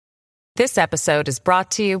This episode is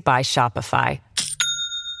brought to you by Shopify.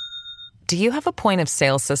 Do you have a point of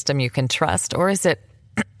sale system you can trust, or is it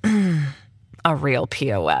a real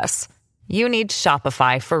POS? You need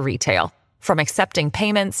Shopify for retail. From accepting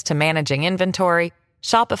payments to managing inventory,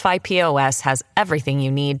 Shopify POS has everything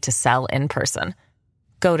you need to sell in person.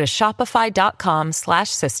 Go to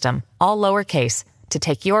shopify.com/system, all lowercase, to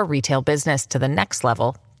take your retail business to the next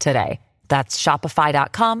level today. That's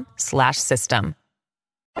shopify.com/system.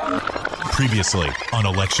 Previously on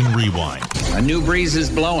Election Rewind. A new breeze is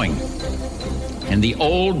blowing, and the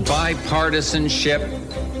old bipartisanship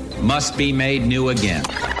must be made new again.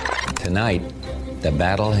 Tonight, the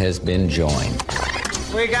battle has been joined.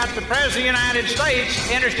 We got the President of the United States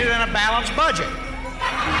interested in a balanced budget.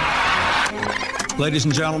 Ladies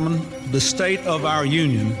and gentlemen, the state of our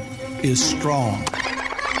union is strong.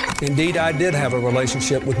 Indeed, I did have a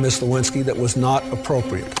relationship with Ms. Lewinsky that was not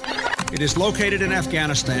appropriate. It is located in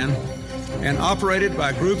Afghanistan and operated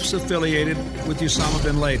by groups affiliated with Osama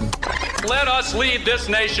bin Laden. Let us lead this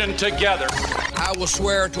nation together. I will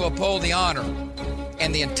swear to uphold the honor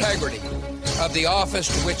and the integrity of the office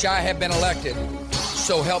to which I have been elected,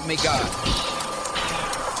 so help me God.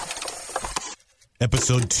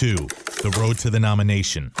 Episode 2, The Road to the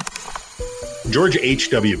Nomination. George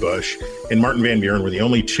H.W. Bush and Martin Van Buren were the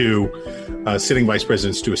only two sitting vice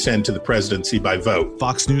presidents to ascend to the presidency by vote.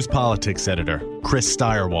 Fox News politics editor Chris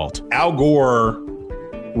Steyerwalt. Al Gore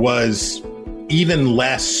was even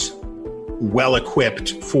less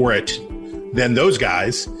well-equipped for it than those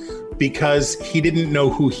guys because he didn't know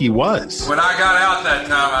who he was. When I got out that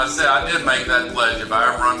time, I said I did make that pledge. If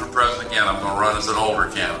I ever run for president again, I'm going to run as an older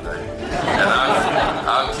candidate. And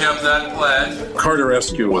I've kept that pledge. Carter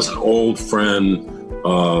Eskew was an old friend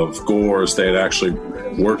of Gore's. They had actually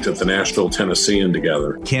worked at the Nashville Tennessean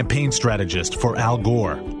together. Campaign strategist for Al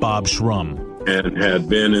Gore, Bob Shrum. And had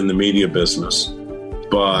been in the media business,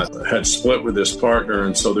 but had split with his partner.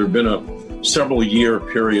 And so there had been a several-year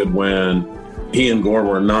period when he and Gore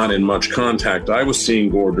were not in much contact. I was seeing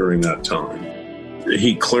Gore during that time.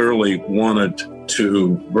 He clearly wanted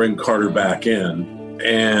to bring Carter back in.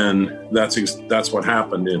 And that's what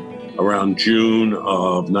happened in around June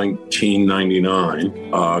of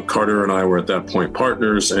 1999. Carter and I were at that point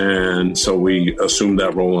partners, and so we assumed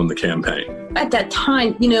that role in the campaign. At that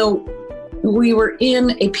time, we were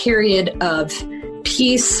in a period of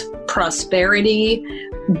peace, prosperity.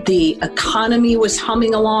 The economy was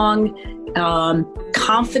humming along.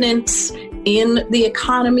 Confidence in the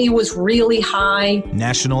economy was really high.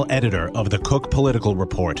 National editor of the Cook Political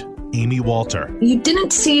Report, Amy Walter. You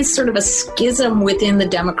didn't see sort of a schism within the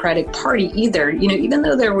Democratic Party either. Even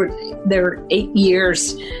though there were 8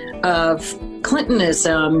 years of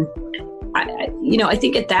Clintonism, I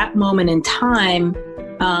think at that moment in time,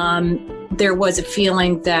 there was a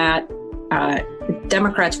feeling that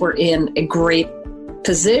Democrats were in a great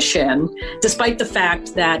position, despite the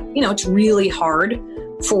fact that, it's really hard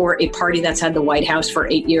for a party that's had the White House for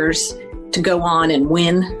 8 years to go on and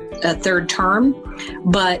win a third term.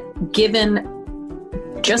 But given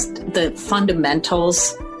just the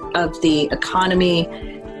fundamentals of the economy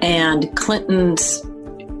and Clinton's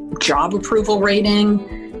job approval rating,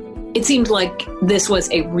 it seemed like this was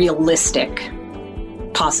a realistic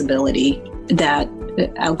possibility that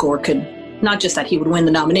Al Gore could, not just that he would win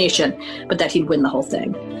the nomination, but that he'd win the whole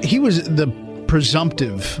thing. He was the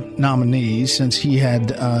presumptive nominee since he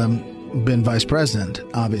had been vice president,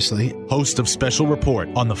 obviously. Host of Special Report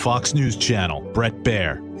on the Fox News Channel, Bret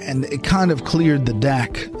Baier. And it kind of cleared the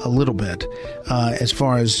deck a little bit as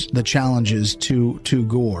far as the challenges to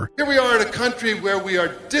Gore. Here we are in a country where we are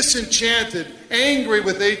disenchanted, angry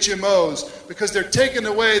with HMOs because they're taking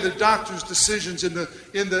away the doctor's decisions in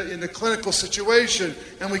the clinical situation,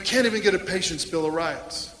 and we can't even get a patient's Bill of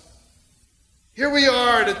Rights. Here we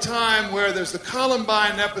are at a time where there's the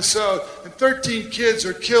Columbine episode and 13 kids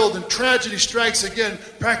are killed and tragedy strikes again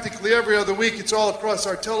practically every other week. It's all across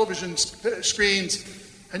our television screens.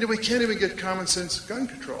 And we can't even get common sense gun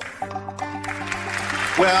control.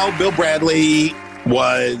 Well, Bill Bradley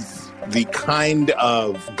was the kind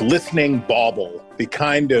of glistening bauble, the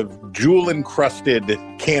kind of jewel-encrusted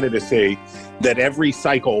candidacy that every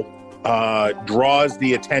cycle draws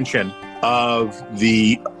the attention of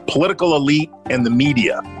the political elite and the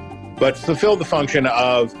media, but fulfill the function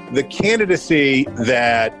of the candidacy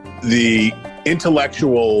that the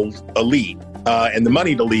intellectual elite and the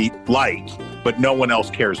moneyed elite like, but no one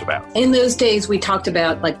else cares about. In those days, we talked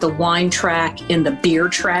about like the wine track and the beer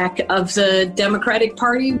track of the Democratic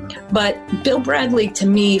Party, but Bill Bradley, to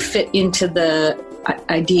me, fit into the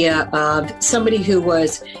idea of somebody who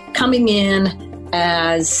was coming in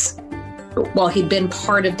as while he'd been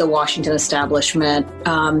part of the Washington establishment,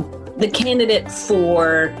 the candidate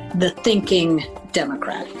for the thinking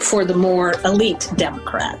Democrat, for the more elite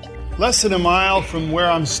Democrat. Less than a mile from where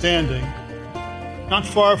I'm standing, not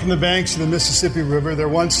far from the banks of the Mississippi River, there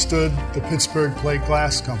once stood the Pittsburgh Plate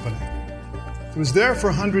Glass Company. It was there for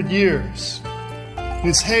 100 years. In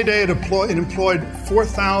its heyday, it employed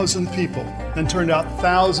 4,000 people and turned out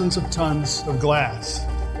thousands of tons of glass.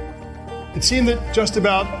 It seemed that just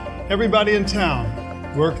about everybody in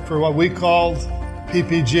town worked for what we called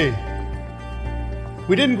PPG.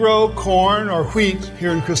 We didn't grow corn or wheat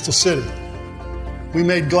here in Crystal City. We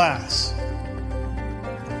made glass.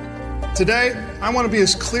 Today, I want to be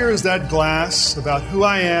as clear as that glass about who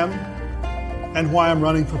I am and why I'm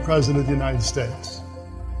running for President of the United States.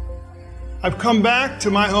 I've come back to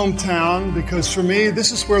my hometown because for me,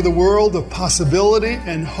 this is where the world of possibility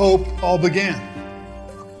and hope all began.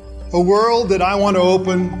 A world that I want to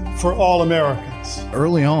open for all Americans.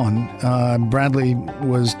 Early on, Bradley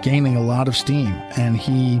was gaining a lot of steam, and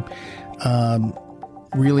he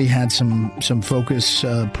really had some focus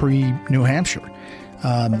pre-New Hampshire.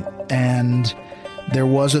 And there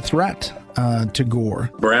was a threat to Gore.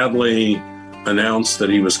 Bradley announced that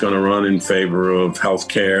he was going to run in favor of health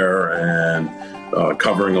care and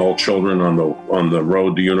covering all children on the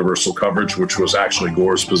road to universal coverage, which was actually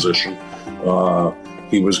Gore's position.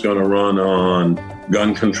 He was going to run on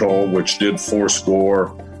gun control, which did force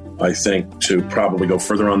Gore, I think, to probably go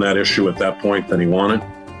further on that issue at that point than he wanted.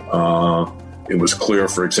 It was clear,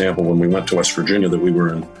 for example, when we went to West Virginia that we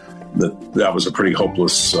were in that was a pretty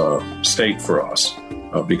hopeless state for us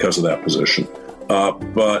because of that position.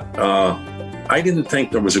 But I didn't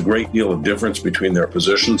think there was a great deal of difference between their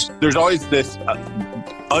positions. There's always this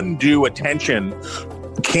undue attention,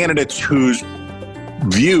 candidates whose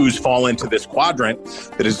views fall into this quadrant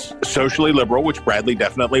that is socially liberal, which Bradley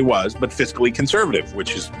definitely was, but fiscally conservative,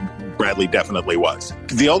 which is Bradley definitely was.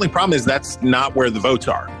 The only problem is that's not where the votes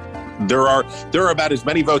are. There are about as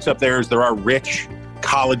many votes up there as there are rich,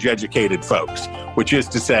 college-educated folks, which is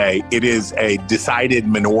to say it is a decided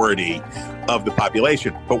minority of the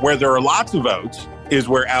population. But where there are lots of votes is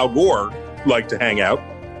where Al Gore liked to hang out.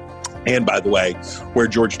 And by the way, where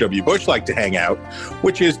George W. Bush liked to hang out,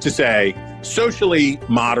 which is to say socially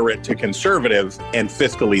moderate to conservative and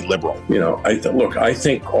fiscally liberal. You know, I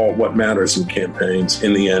think what matters in campaigns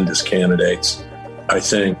in the end is candidates. I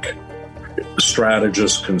think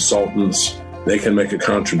strategists, consultants, they can make a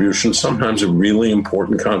contribution, sometimes a really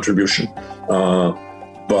important contribution.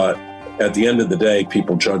 But at the end of the day,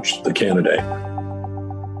 people judge the candidate.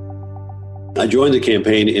 I joined the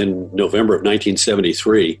campaign in November of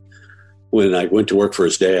 1973 when I went to work for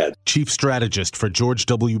his dad. Chief strategist for George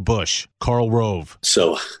W. Bush, Karl Rove.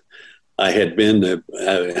 So I had been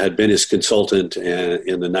his consultant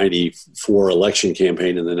in the 94 election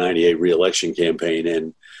campaign and the 98 re-election campaign.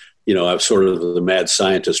 And you know, I was sort of the mad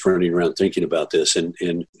scientist running around thinking about this. And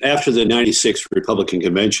after the 96 Republican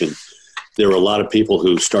convention, there were a lot of people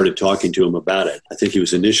who started talking to him about it. I think he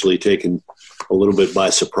was initially taken a little bit by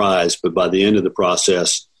surprise, but by the end of the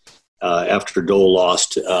process, after Dole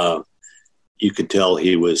lost, you could tell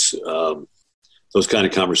he was, those kind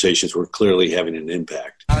of conversations were clearly having an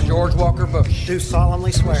impact. I, George Walker Bush, do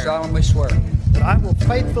solemnly swear. Do solemnly swear. That I will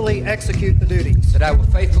faithfully execute the duties. That I will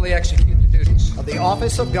faithfully execute the duties. Of the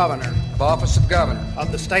office of governor. Of office of governor.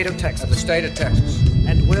 Of the state of Texas. Of the state of Texas.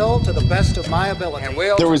 And will, to the best of my ability. And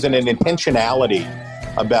will. There was an intentionality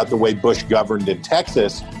about the way Bush governed in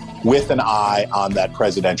Texas with an eye on that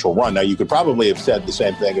presidential run. Now, you could probably have said the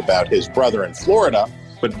same thing about his brother in Florida,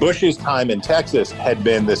 but Bush's time in Texas had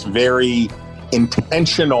been this very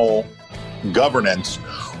intentional governance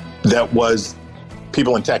that was,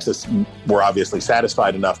 people in Texas were obviously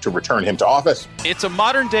satisfied enough to return him to office. It's a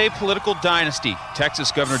modern-day political dynasty.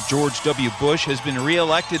 Texas Governor George W. Bush has been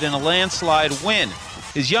reelected in a landslide win.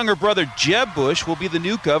 His younger brother, Jeb Bush, will be the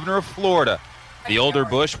new governor of Florida. The older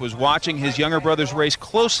Bush was watching his younger brother's race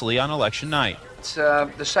closely on election night. It's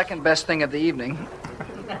the second best thing of the evening.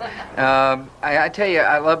 I tell you,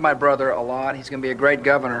 I love my brother a lot. He's going to be a great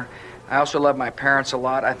governor. I also love my parents a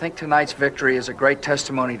lot. I think tonight's victory is a great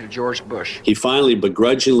testimony to George Bush. He finally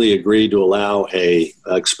begrudgingly agreed to allow a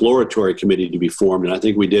exploratory committee to be formed, and I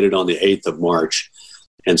think we did it on the 8th of March.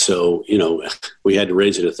 And so, you know, we had to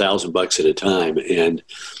raise it $1,000 at a time. And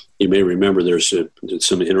you may remember there's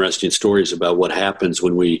some interesting stories about what happens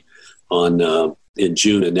when we, in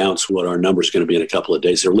June, announce what our number is going to be in a couple of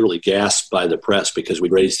days. They're literally gasped by the press because we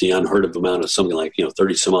raised the unheard of amount of something like,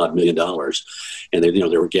 $30-some-odd million. And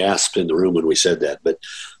there were gasps in the room when we said that. But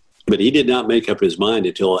he did not make up his mind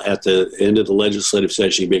until at the end of the legislative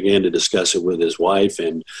session, he began to discuss it with his wife.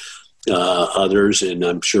 And others, and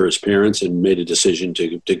I'm sure his parents, and made a decision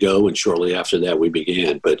to go. And shortly after that, we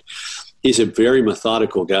began. But he's a very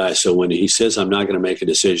methodical guy. So when he says, I'm not going to make a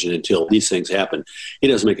decision until these things happen, he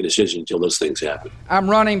doesn't make a decision until those things happen. I'm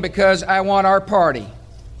running because I want our party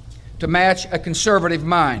to match a conservative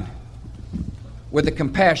mind with a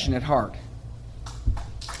compassionate heart.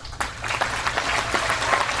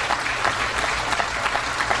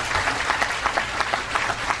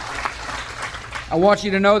 I want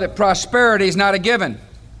you to know that prosperity is not a given.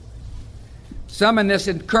 Some in this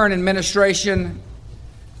current administration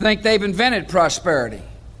think they've invented prosperity.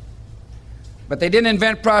 But they didn't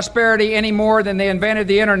invent prosperity any more than they invented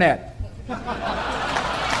the internet.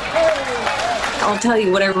 I'll tell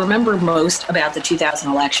you what I remember most about the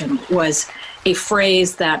 2000 election was a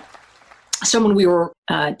phrase that someone we were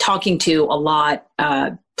talking to a lot,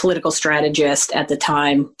 political strategist at the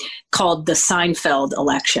time, called the Seinfeld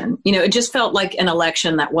election. You know, it just felt like an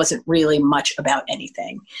election that wasn't really much about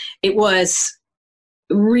anything. It was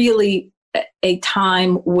really a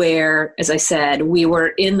time where, as I said, we were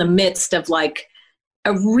in the midst of like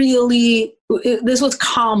this was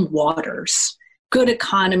calm waters, good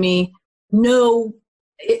economy, no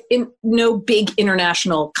big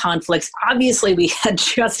international conflicts. Obviously, we had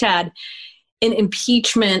just had an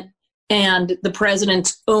impeachment, and the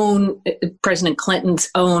President Clinton's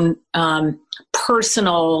own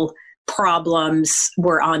personal problems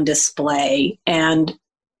were on display. And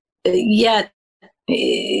yet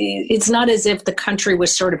it's not as if the country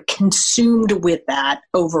was sort of consumed with that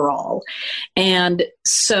overall. And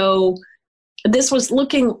so this was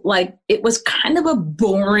looking like it was kind of a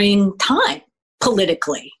boring time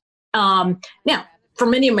politically. Now, for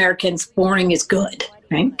many Americans, boring is good,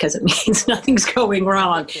 right? Because it means nothing's going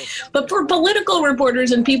wrong. But for political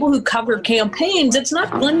reporters and people who cover campaigns, it's not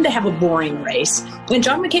fun to have a boring race. And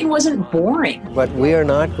John McCain wasn't boring. But we are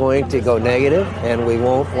not going to go negative, and we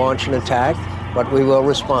won't launch an attack, but we will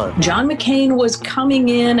respond. John McCain was coming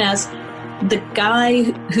in as the guy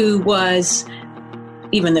who was,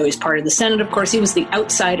 even though he's part of the Senate, of course, he was the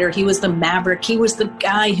outsider. He was the maverick. He was the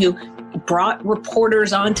guy who brought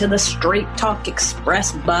reporters onto the Straight Talk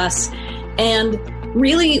Express bus and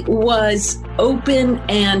really was open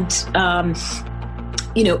and,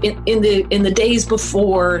 in the days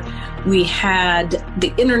before we had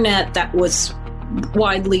the internet that was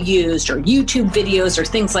widely used, or YouTube videos or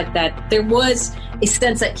things like that, there was a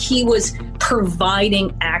sense that he was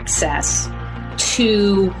providing access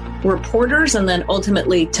to reporters and then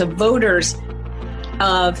ultimately to voters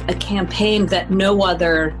of a campaign that no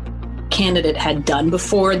other candidate had done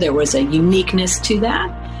before. There was a uniqueness to that.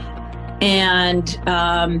 And,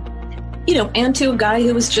 and to a guy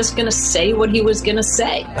who was just going to say what he was going to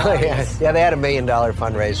say. Oh, yeah. Yeah, they had $1 million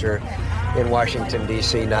fundraiser in Washington,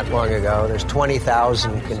 D.C. not long ago. There's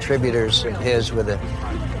 20,000 contributors of his with a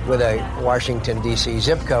Washington, D.C.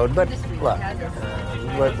 zip code. But look,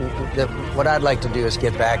 what I'd like to do is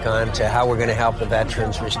get back on to how we're going to help the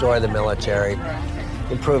veterans, restore the military,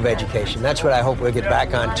 improve education. That's what I hope we'll get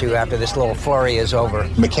back on to after this little flurry is over.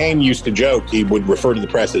 McCain used to joke, he would refer to the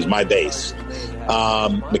press as my base.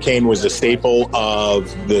 McCain was a staple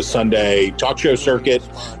of the Sunday talk show circuit.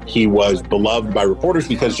 He was beloved by reporters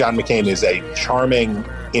because John McCain is a charming,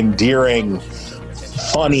 endearing,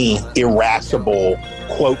 funny, irascible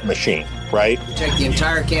quote machine, right? We take the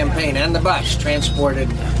entire campaign and the bus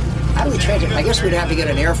transported. How do we transport? I guess we'd have to get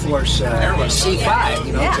an Air Force C-5,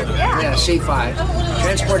 C-5.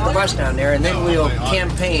 Transport the bus down there, and then we'll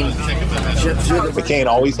campaign through the... McCain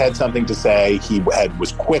always had something to say. He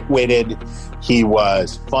was quick-witted. He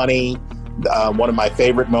was funny. One of my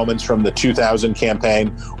favorite moments from the 2000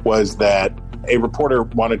 campaign was that a reporter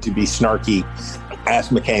wanted to be snarky,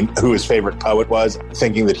 asked McCain who his favorite poet was,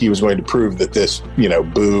 thinking that he was going to prove that this,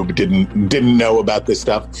 boob didn't know about this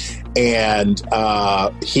stuff. And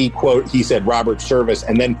he said Robert Service,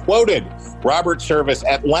 and then quoted Robert Service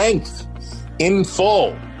at length, in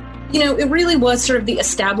full. It really was sort of the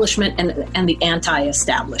establishment and the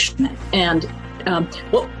anti-establishment. And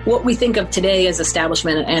what we think of today as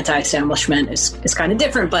establishment and anti-establishment is kind of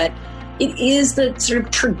different, but it is the sort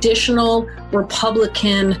of traditional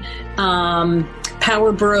Republican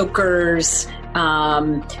power brokers,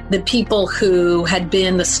 the people who had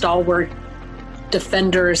been the stalwart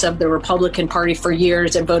defenders of the Republican Party for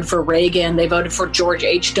years and voted for Reagan. They voted for George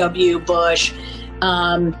H.W. Bush.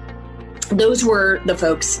 Those were the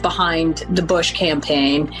folks behind the Bush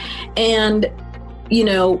campaign. And,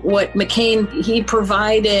 what McCain, he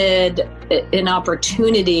provided an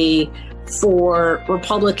opportunity for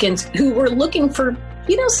Republicans who were looking for,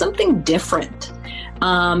 something different.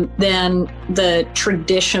 than the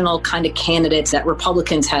traditional kind of candidates that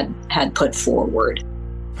Republicans had put forward.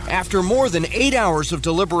 After more than 8 hours of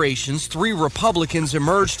deliberations, 3 Republicans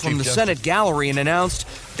emerged from the Senate gallery and announced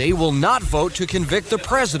they will not vote to convict the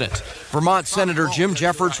president. Vermont Senator Jim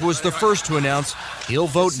Jeffords was the first to announce he'll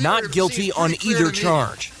vote not guilty on either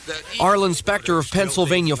charge. Arlen Specter of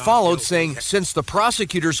Pennsylvania followed, saying since the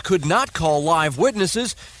prosecutors could not call live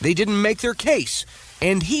witnesses, they didn't make their case,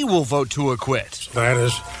 and he will vote to acquit. That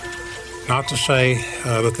is not to say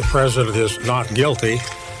that the president is not guilty,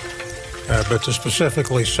 but to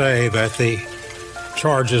specifically say that the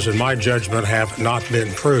charges, in my judgment, have not been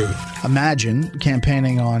proved. Imagine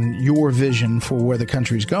campaigning on your vision for where the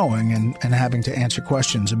country's going and having to answer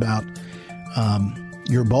questions about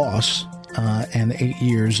your boss and 8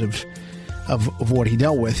 years of what he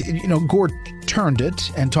dealt with. You know, Gore turned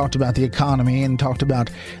it and talked about the economy and talked about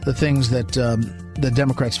the things that the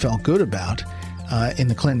Democrats felt good about in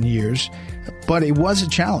the Clinton years. But it was a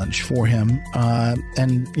challenge for him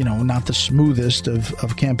and, you know, not the smoothest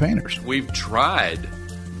of campaigners. We've tried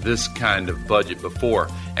this kind of budget before,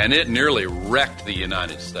 and it nearly wrecked the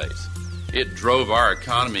United States. It drove our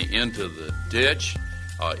economy into the ditch.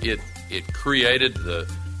 It created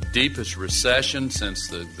the deepest recession since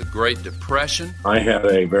the Great Depression. I had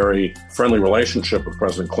a very friendly relationship with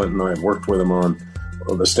President Clinton. I had worked with him on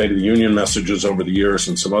the State of the Union messages over the years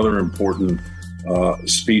and some other important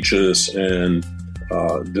speeches and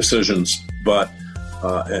decisions. But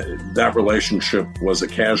that relationship was a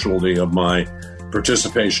casualty of my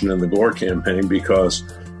participation in the Gore campaign because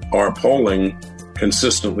our polling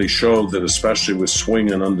consistently showed that, especially with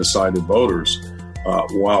swing and undecided voters,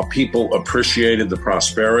 while people appreciated the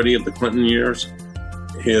prosperity of the Clinton years,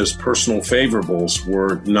 his personal favorables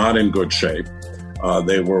were not in good shape.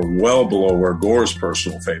 They were well below where Gore's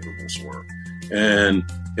personal favorables were. And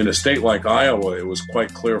in a state like Iowa, it was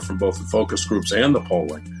quite clear from both the focus groups and the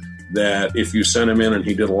polling that if you sent him in and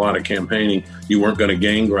he did a lot of campaigning, you weren't going to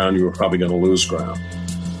gain ground, you were probably going to lose ground.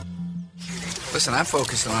 Listen, I'm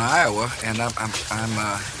focused on Iowa, and I've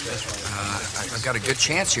got a good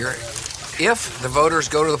chance here if the voters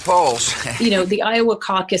go to the polls. You know, the Iowa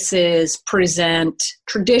caucuses present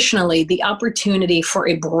traditionally the opportunity for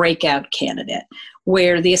a breakout candidate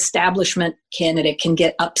where the establishment candidate can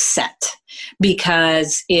get upset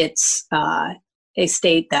because it's a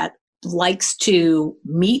state that likes to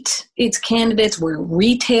meet its candidates, where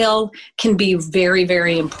retail can be very,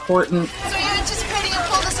 very important. So are you anticipating you'll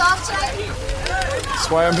pull this off tonight? That's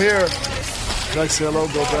why I'm here. Can I say hello,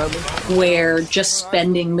 Bill Bradley? Where just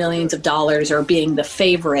spending millions of dollars or being the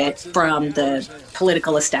favorite from the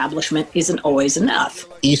political establishment isn't always enough.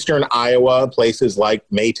 Eastern Iowa, places like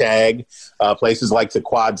Maytag, places like the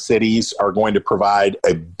Quad Cities are going to provide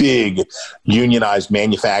a big unionized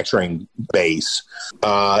manufacturing base.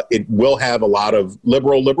 It will have a lot of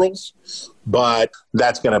liberals, but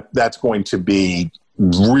that's going to be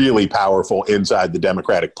really powerful inside the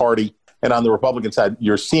Democratic Party. And on the Republican side,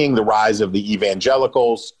 you're seeing the rise of the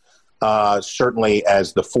evangelicals, certainly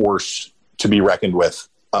as the force to be reckoned with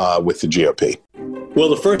the GOP. Well,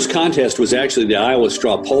 the first contest was actually the Iowa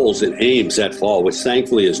straw polls in Ames that fall, which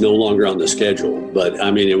thankfully is no longer on the schedule. But,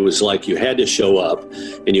 I mean, it was like you had to show up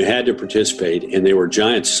and you had to participate, and they were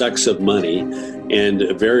giant sucks of money.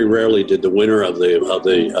 And very rarely did the winner of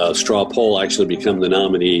the straw poll actually become the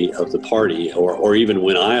nominee of the party or even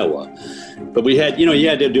win Iowa. But we had, you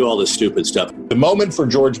had to do all this stupid stuff. The moment for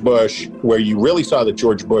George Bush where you really saw that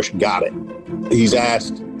George Bush got it, he's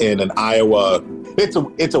asked in an Iowa,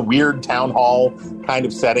 it's a weird town hall kind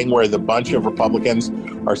of setting where the bunch of Republicans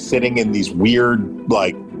are sitting in these weird,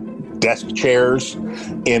 like, desk chairs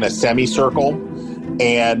in a semicircle.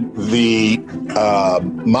 And the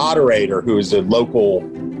moderator, who is a local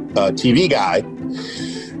TV guy,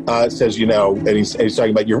 says, and he's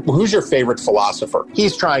talking about who's your favorite philosopher?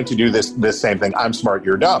 He's trying to do this same thing. I'm smart,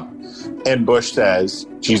 you're dumb. And Bush says,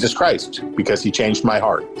 Jesus Christ, because he changed my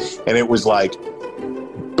heart. And it was like,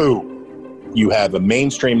 boom. You have a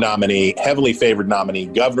mainstream nominee, heavily favored nominee,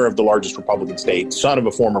 governor of the largest Republican state, son of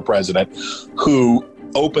a former president, who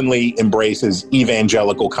openly embraces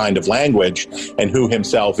evangelical kind of language and who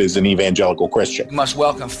himself is an evangelical Christian. We must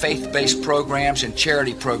welcome faith-based programs and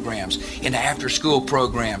charity programs into after-school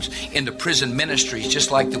programs, into prison ministries,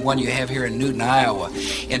 just like the one you have here in Newton, Iowa,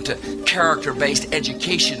 into character-based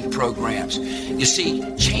education programs. You see,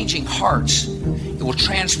 changing hearts, it will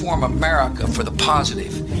transform America for the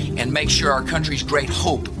positive and make sure our country's great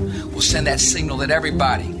hope will send that signal that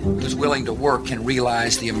everybody who's willing to work can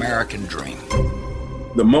realize the American dream.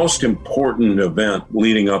 The most important event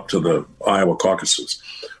leading up to the Iowa caucuses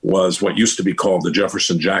was what used to be called the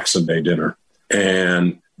Jefferson-Jackson Day dinner.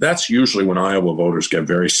 And that's usually when Iowa voters get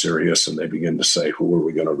very serious and they begin to say, who are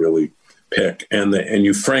we going to really pick? And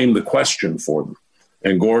you frame the question for them.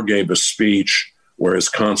 And Gore gave a speech where his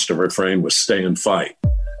constant refrain was stay and fight.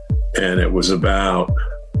 And it was about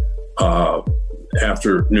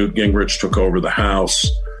after Newt Gingrich took over the House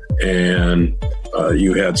and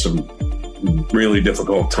you had some really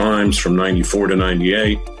difficult times from 94 to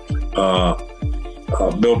 98.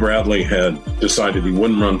 Bill Bradley had decided he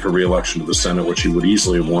wouldn't run for re-election to the Senate, which he would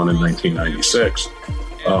easily have won in 1996.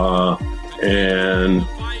 And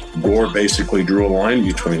Gore basically drew a line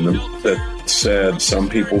between them that said some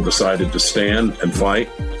people decided to stand and fight,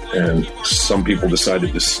 and some people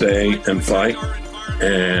decided to stay and fight,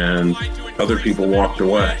 and other people walked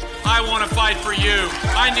away. I want to fight for you.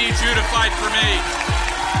 I need you to fight for me.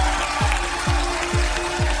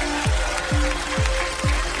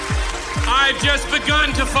 I've just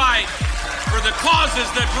begun to fight for the causes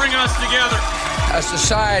that bring us together. A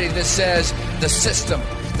society that says the system,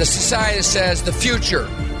 the society that says the future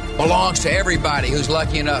belongs to everybody who's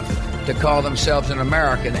lucky enough to call themselves an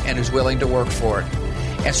American and is willing to work for it.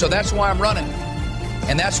 And so that's why I'm running.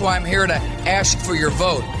 And that's why I'm here to ask for your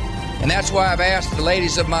vote. And that's why I've asked the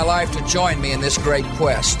ladies of my life to join me in this great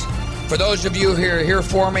quest. For those of you who are here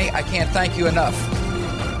for me, I can't thank you enough.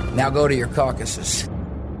 Now go to your caucuses.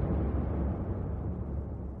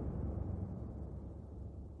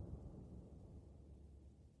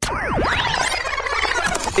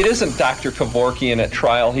 It isn't Dr. Kevorkian at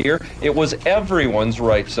trial here. It was everyone's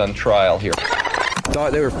rights on trial here.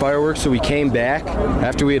 Thought they were fireworks, so we came back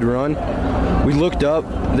after we had run. We looked up.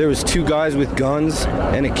 There was two guys with guns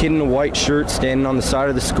and a kid in a white shirt standing on the side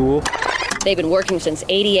of the school. They've been working since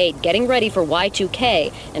 '88, getting ready for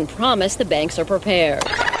Y2K, and promise the banks are prepared.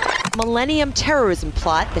 Millennium terrorism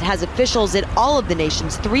plot that has officials at all of the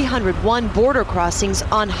nation's 301 border crossings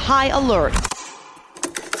on high alert.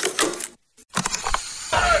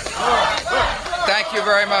 Thank you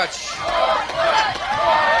very much.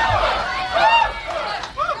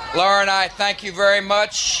 Laura and I thank you very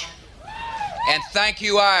much. And thank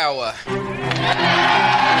you, Iowa.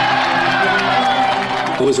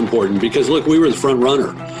 It was important because, look, we were the front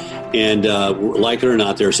runner. And like it or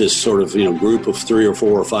not, there's this sort of, group of 300 or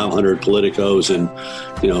 400 or 500 politicos and,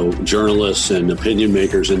 journalists and opinion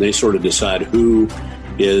makers, and they sort of decide who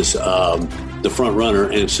is the front runner.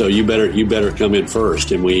 And so you better come in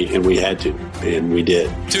first. And we had to, and we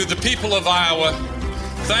did. To the people of Iowa,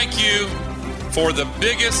 thank you for the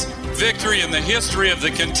biggest victory in the history of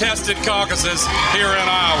the contested caucuses here in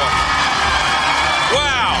Iowa.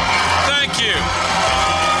 Wow! Thank you.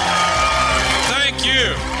 Thank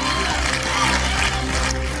you.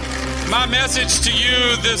 My message to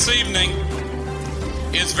you this evening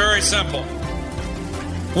is very simple.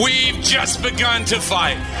 We've just begun to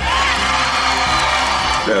fight.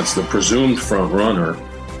 As the presumed front runner,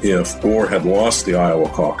 if Gore had lost the Iowa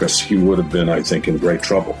caucus, he would have been, I think, in great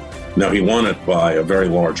trouble. Now, he won it by a very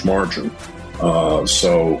large margin,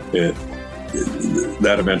 so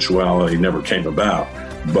that eventuality never came about.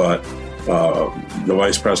 But the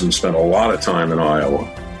vice president spent a lot of time in Iowa.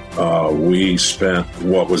 We spent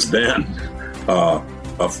what was then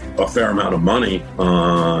a fair amount of money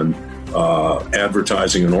on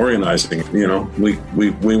advertising and organizing.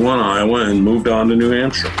 We won Iowa and moved on to New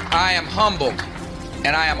Hampshire. I am humbled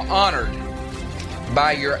and I am honored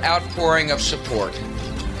by your outpouring of support.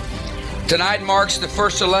 Tonight marks the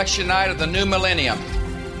first election night of the new millennium,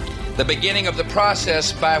 the beginning of the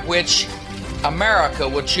process by which America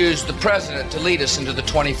will choose the president to lead us into the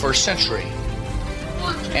 21st century.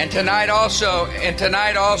 And tonight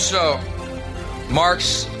also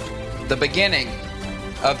marks the beginning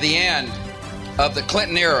of the end of the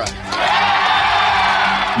Clinton era.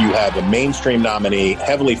 You have a mainstream nominee,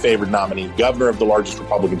 heavily favored nominee, governor of the largest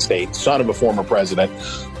Republican state, son of a former president,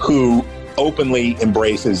 who openly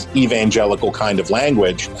embraces evangelical kind of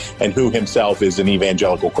language and who himself is an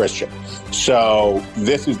evangelical Christian. So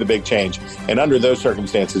this is the big change. And under those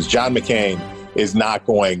circumstances, John McCain is not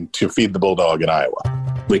going to feed the bulldog in Iowa.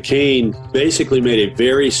 McCain basically made a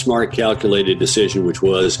very smart, calculated decision, which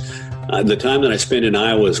was the time that I spent in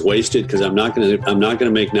Iowa is wasted because I'm not going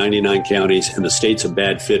to make 99 counties, and the state's a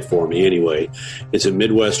bad fit for me anyway. It's a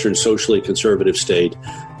Midwestern, socially conservative state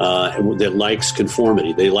that likes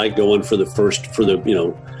conformity. They like going for the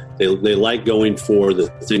they like going for the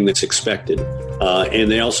thing that's expected,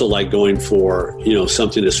 and they also like going for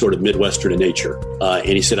something that's sort of Midwestern in nature. And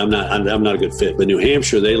he said, I'm not a good fit. But New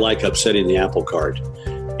Hampshire, they like upsetting the apple cart.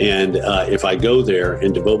 And if I go there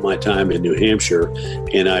and devote my time in New Hampshire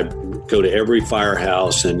and I go to every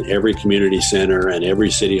firehouse and every community center and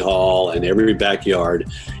every city hall and every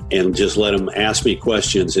backyard and just let them ask me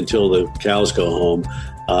questions until the cows go home.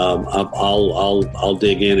 I'll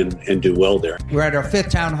dig in and do well there. We're at our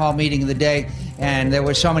 5th town hall meeting of the day, and there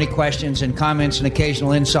were so many questions and comments and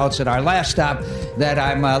occasional insults at our last stop that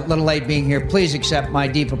I'm a little late being here. Please accept my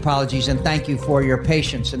deep apologies and thank you for your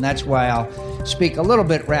patience. And that's why I'll speak a little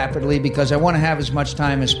bit rapidly, because I want to have as much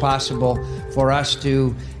time as possible for us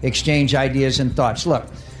to exchange ideas and thoughts. Look,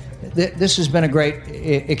 this has been a great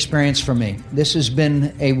experience for me. This has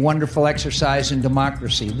been a wonderful exercise in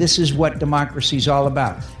democracy. This is what democracy is all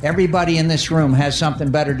about. Everybody in this room has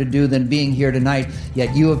something better to do than being here tonight,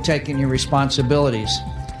 yet you have taken your responsibilities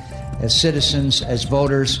as citizens, as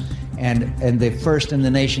voters, and the first in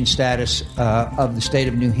the nation status of the state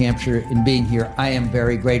of New Hampshire in being here. I am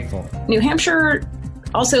very grateful. New Hampshire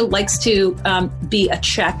also likes to be a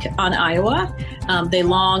check on Iowa. They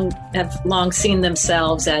have long seen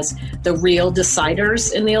themselves as the real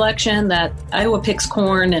deciders in the election, that Iowa picks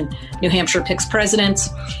corn and New Hampshire picks presidents.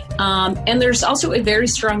 And there's also a very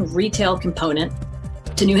strong retail component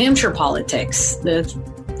to New Hampshire politics, the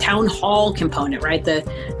town hall component, right?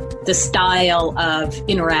 The style of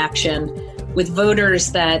interaction with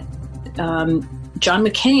voters that John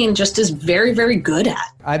McCain just is very, very good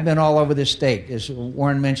at. I've been all over the state. As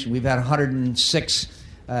Warren mentioned, we've had 106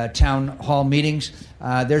 town hall meetings.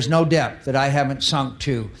 There's no depth that I haven't sunk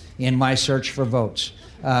to in my search for votes.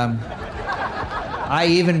 I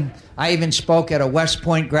even spoke at a West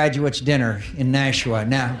Point graduates dinner in Nashua.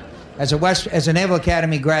 Now, as a Naval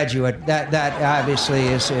Academy graduate, that obviously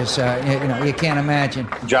is you can't imagine.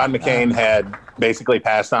 John McCain had basically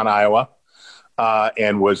passed on Iowa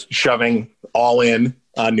and was shoving all in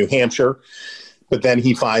on New Hampshire. But then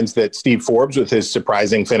he finds that Steve Forbes, with his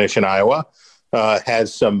surprising finish in Iowa,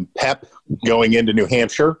 has some pep going into New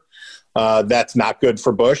Hampshire. That's not good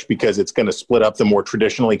for Bush because it's going to split up the more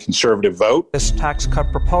traditionally conservative vote. This tax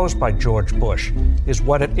cut proposed by George Bush is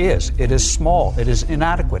what it is. It is small. It is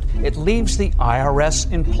inadequate. It leaves the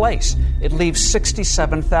IRS in place. It leaves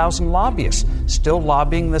 67,000 lobbyists still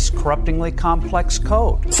lobbying this corruptingly complex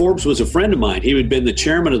code. Forbes was a friend of mine. He had been the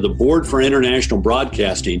chairman of the Board for International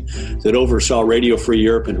Broadcasting that oversaw Radio Free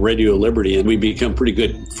Europe and Radio Liberty, and we become pretty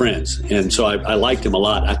good friends. And so I liked him a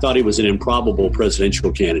lot. I thought he was an improbable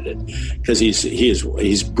presidential candidate, because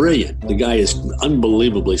he's brilliant. The guy is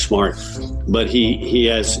unbelievably smart, but he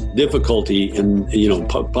has difficulty. And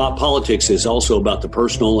politics is also about the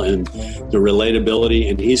personal and the relatability.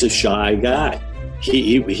 And he's a shy guy.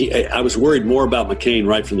 I was worried more about McCain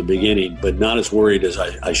right from the beginning, but not as worried as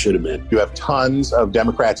I should have been. You have tons of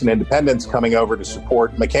Democrats and independents coming over to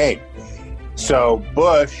support McCain. So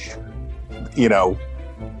Bush,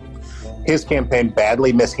 his campaign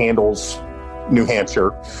badly mishandles New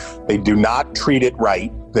Hampshire. They do not treat it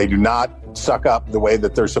right. They do not suck up the way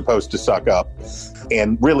that they're supposed to suck up,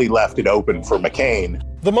 and really left it open for McCain.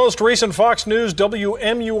 The most recent Fox News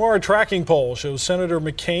WMUR tracking poll shows Senator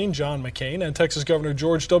McCain, John McCain, and Texas Governor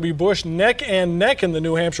George W. Bush neck and neck in the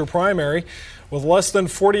New Hampshire primary. With less than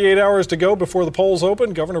 48 hours to go before the polls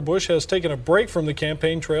open, Governor Bush has taken a break from the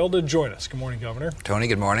campaign trail to join us. Good morning, Governor. Tony,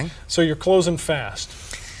 good morning. So you're closing fast.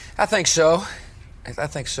 I think so.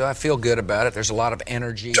 I feel good about it. There's a lot of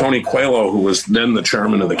energy. Tony Coelho, who was then the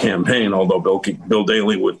chairman of the campaign, although Bill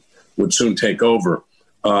Daley would soon take over,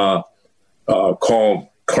 called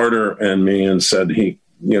Carter and me and said he'd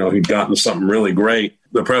gotten something really great.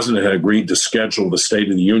 The president had agreed to schedule the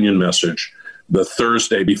State of the Union message the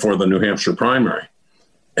Thursday before the New Hampshire primary.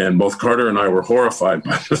 And both Carter and I were horrified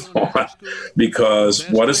by the thought, because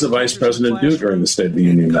what does the vice president do during the State of the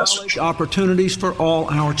Union message? Opportunities for all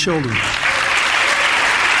our children.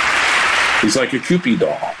 He's like a Cupid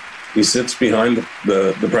doll. He sits behind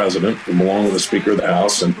the president, along with the Speaker of the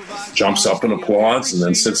House, and jumps up and applauds, and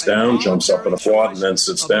then sits down, jumps up and applauds, and then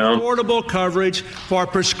sits down. Affordable coverage for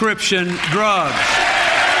prescription drugs.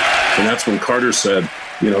 And that's when Carter said,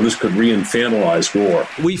 this could re-infantilize Gore.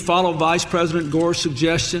 We follow Vice President Gore's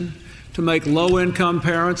suggestion to make low-income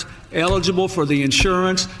parents eligible for the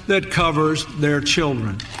insurance that covers their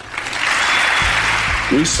children.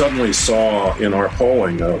 We suddenly saw in our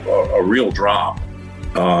polling a real drop.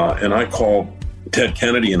 And I called Ted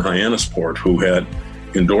Kennedy in Hyannisport, who had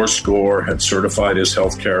endorsed Gore, had certified his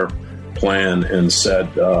health care plan, and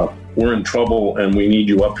said, we're in trouble and we need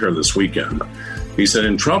you up here this weekend. He said,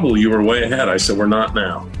 in trouble? You were way ahead. I said, we're not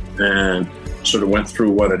now. And sort of went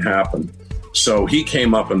through what had happened. So he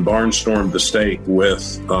came up and barnstormed the state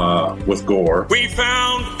with Gore. We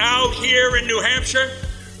found out here in New Hampshire,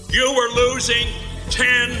 you were losing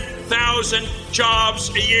 10,000 jobs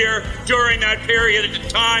a year during that period of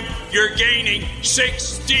time. You're gaining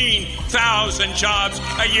 16,000 jobs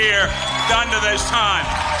a year done to this time.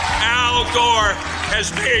 Al Gore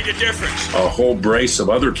has made a difference. A whole brace of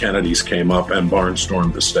other Kennedys came up and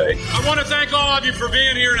barnstormed the state. I want to thank all of you for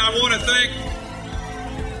being here, and I want to thank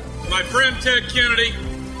my friend Ted Kennedy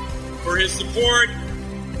for his support,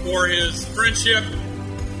 for his friendship.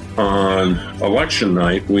 On election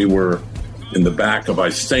night, we were in the back of, I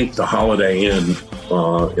think, the Holiday Inn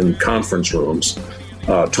in conference rooms,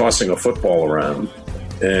 tossing a football around.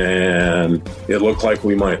 And it looked like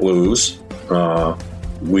we might lose.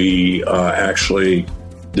 We actually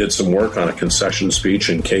did some work on a concession speech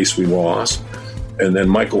in case we lost. And then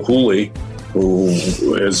Michael Hooley, who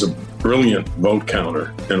is a brilliant vote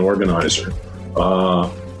counter and organizer,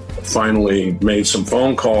 finally made some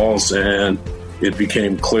phone calls, and it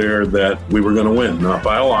became clear that we were going to win. Not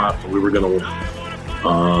by a lot, but we were going to win.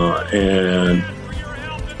 And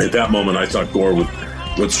at that moment, I thought Gore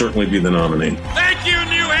would certainly be the nominee. Thank you,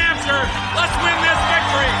 New Hampshire. Let's win this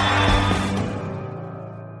victory.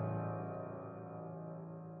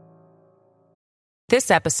 This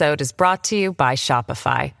episode is brought to you by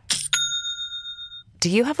Shopify. Do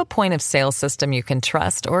you have a point of sale system you can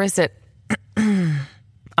trust, or is it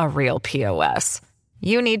a real POS?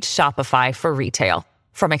 You need Shopify for retail.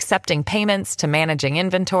 From accepting payments to managing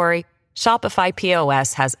inventory, Shopify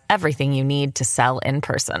POS has everything you need to sell in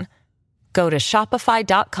person. Go to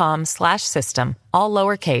shopify.com/system, all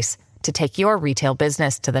lowercase, to take your retail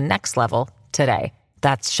business to the next level today.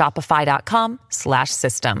 That's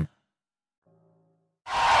shopify.com/system.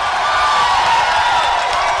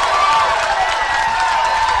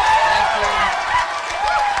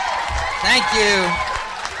 Thank you.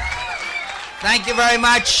 Thank you very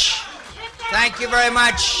much. Thank you very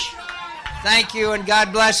much. Thank you, and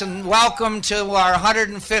God bless, and welcome to our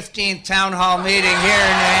 115th Town Hall meeting here in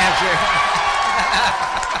New Hampshire.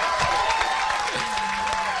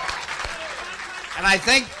 And I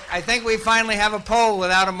think we finally have a poll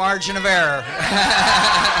without a margin of error.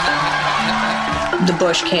 The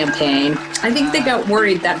Bush campaign, I think they got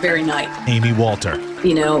worried that very night. Amy Walter.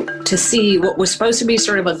 You know, to see what was supposed to be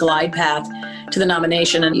sort of a glide path to the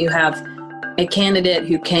nomination, and you have a candidate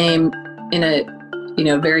who came in a,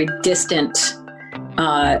 very distant,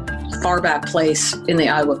 far back place in the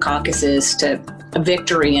Iowa caucuses to a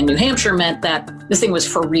victory in New Hampshire meant that this thing was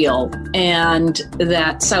for real, and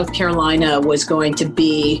that South Carolina was going to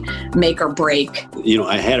be make or break.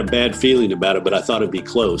 I had a bad feeling about it, but I thought it'd be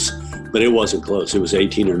close. But it wasn't close. It was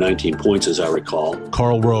 18 or 19 points, as I recall.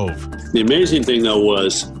 Karl Rove. The amazing thing, though,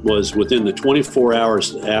 was within the 24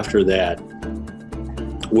 hours after that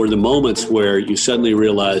were the moments where you suddenly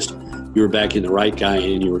realized you were backing the right guy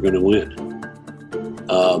and you were going to win.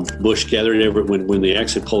 Bush gathered when the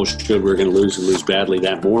exit polls showed we were going to lose and lose badly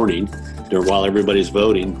that morning. While everybody's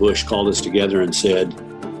voting, Bush called us together and said,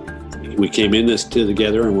 we came in this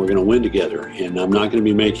together and we're going to win together. And I'm not going to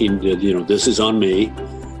be making, this is on me.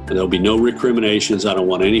 There'll be no recriminations. I don't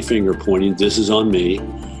want any finger pointing. This is on me,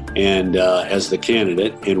 and as the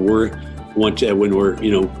candidate. And when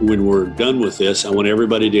we're done with this, I want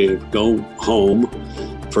everybody to go home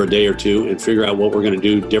for a day or two and figure out what we're going to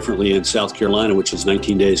do differently in South Carolina, which is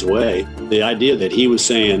 19 days away. The idea that he was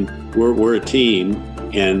saying we're a team,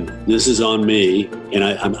 and this is on me, and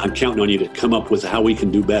I'm counting on you to come up with how we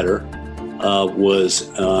can do better, was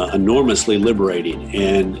enormously liberating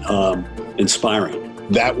and inspiring.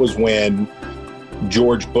 That was when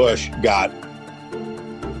George Bush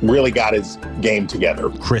really got his game together.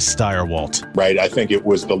 Chris Stirewalt. Right. I think it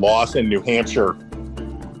was the loss in New Hampshire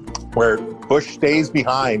where Bush stays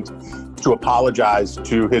behind to apologize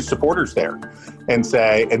to his supporters there and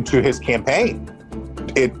to his campaign.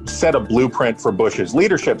 It set a blueprint for Bush's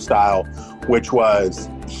leadership style, which was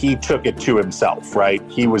he took it to himself, right?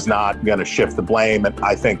 He was not going to shift the blame. And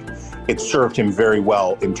I think it served him very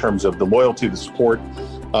well in terms of the loyalty, the support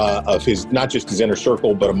of his, not just his inner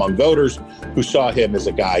circle, but among voters who saw him as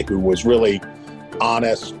a guy who was really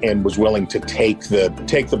honest and was willing to take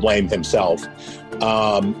the blame himself.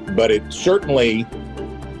 But it certainly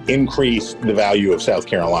increased the value of South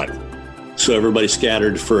Carolina. So everybody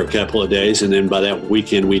scattered for a couple of days, and then by that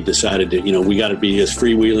weekend we decided that, we got to be as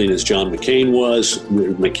freewheeling as John McCain was.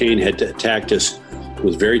 McCain had attacked us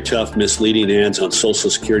with very tough, misleading ads on Social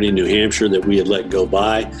Security in New Hampshire that we had let go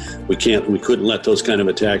by. We couldn't let those kind of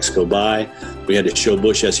attacks go by. We had to show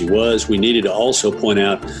Bush as he was. We needed to also point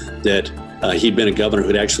out that he'd been a governor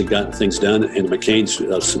who'd actually gotten things done, and McCain's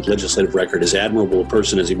legislative record, as admirable a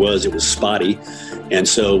person as he was, it was spotty. And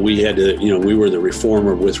so we had to, we were the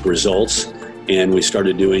reformer with results, and we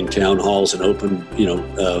started doing town halls and open,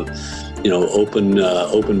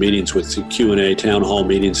 open meetings with Q&A, town hall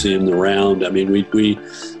meetings in the round. I mean, we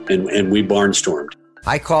barnstormed.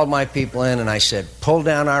 I called my people in and I said, pull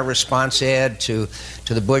down our response ad to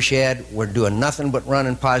the Bush ad. We're doing nothing but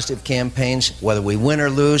running positive campaigns. Whether we win or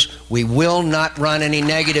lose, we will not run any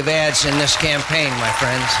negative ads in this campaign, my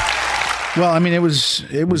friends. Well, I mean, it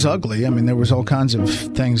was ugly. I mean, there was all kinds of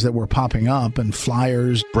things that were popping up and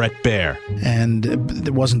flyers. Bret Baier. And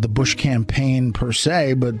it wasn't the Bush campaign per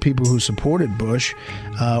se, but people who supported Bush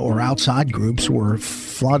or outside groups were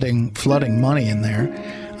flooding money in there.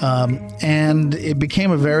 And it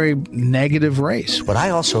became a very negative race. But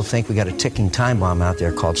I also think we got a ticking time bomb out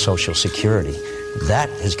there called Social Security. That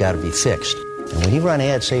has got to be fixed. And when you run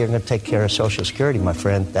ads, say you're going to take care of Social Security, my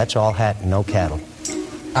friend, that's all hat and no cattle.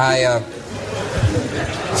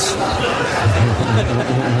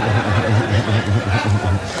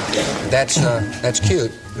 That's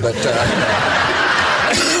cute, but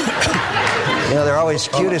they're always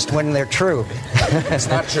cutest when they're true. It's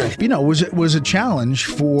not true. It was a challenge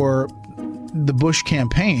for the Bush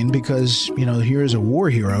campaign because, here's a war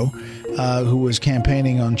hero who was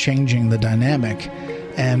campaigning on changing the dynamic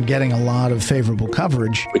and getting a lot of favorable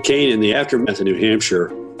coverage. McCain, in the aftermath of New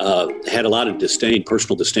Hampshire, had a lot of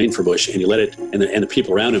personal disdain for Bush, and he let it, and the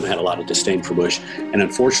people around him had a lot of disdain for Bush. And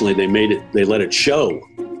unfortunately, they let it show.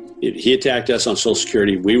 He attacked us on Social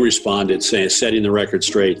Security. We responded, setting the record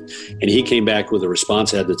straight. And he came back with a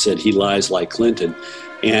response ad that said he lies like Clinton.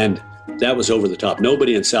 And that was over the top.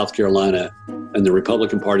 Nobody in South Carolina and the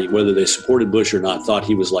Republican Party, whether they supported Bush or not, thought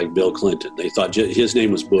he was like Bill Clinton. They thought his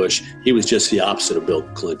name was Bush. He was just the opposite of Bill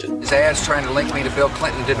Clinton. His ads trying to link me to Bill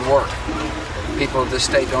Clinton didn't work. People of this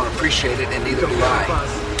state don't appreciate it, and neither do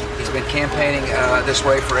I. He's been campaigning this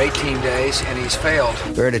way for 18 days, and he's failed.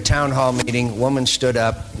 We're at a town hall meeting. A woman stood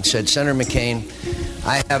up and said, Senator McCain,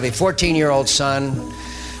 I have a 14-year-old son.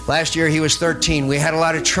 Last year he was 13. We had a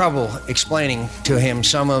lot of trouble explaining to him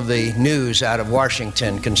some of the news out of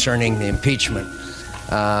Washington concerning the impeachment.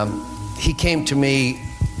 He came to me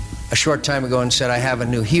a short time ago and said, I have a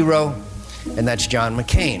new hero, and that's John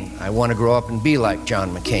McCain. I want to grow up and be like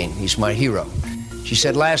John McCain. He's my hero. She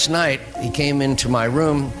said last night he came into my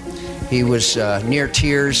room. He was near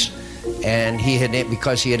tears, and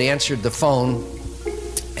because he had answered the phone,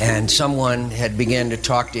 and someone had begun to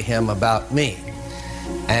talk to him about me.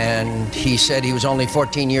 And he said he was only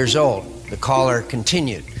 14 years old. The caller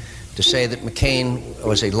continued to say that McCain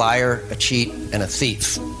was a liar, a cheat, and a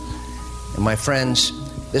thief. And my friends,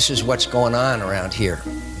 this is what's going on around here,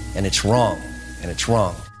 and it's wrong, and it's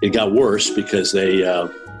wrong. It got worse because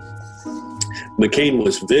McCain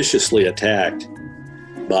was viciously attacked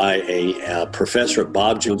by a professor at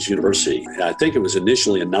Bob Jones University. I think it was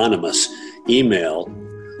initially anonymous email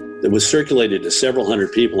that was circulated to several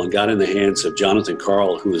hundred people and got in the hands of Jonathan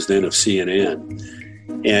Karl, who was then of CNN.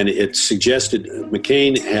 And it suggested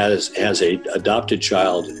McCain has a adopted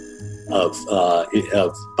child of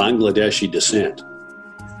Bangladeshi descent.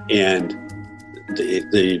 And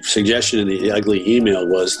the suggestion in the ugly email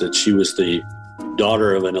was that she was the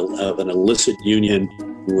daughter of an illicit union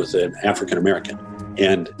with an African American.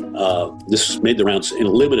 And this made the rounds in a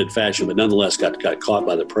limited fashion, but nonetheless got caught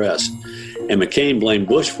by the press. And McCain blamed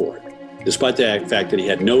Bush for it, despite the fact that he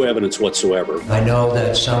had no evidence whatsoever. I know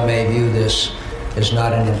that some may view this as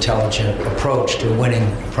not an intelligent approach to winning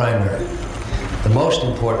a primary. The most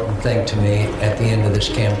important thing to me at the end of this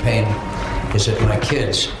campaign is that my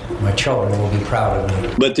kids, my children, will be proud of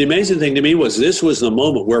me. But the amazing thing to me was this was the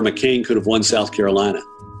moment where McCain could have won South Carolina.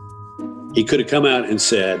 He could have come out and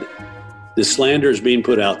said, this slander is being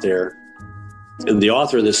put out there, and the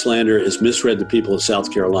author of this slander has misread the people of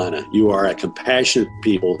South Carolina. You are a compassionate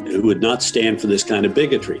people who would not stand for this kind of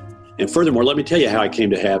bigotry. And furthermore, let me tell you how I came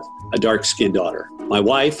to have a dark-skinned daughter. My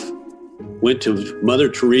wife went to Mother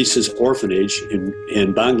Teresa's orphanage in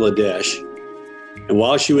Bangladesh, and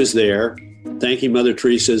while she was there, thanking Mother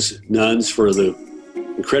Teresa's nuns for the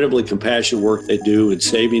incredibly compassionate work they do in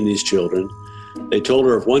saving these children, they told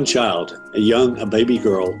her of one child, a baby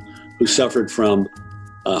girl, who suffered from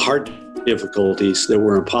heart difficulties that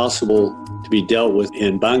were impossible to be dealt with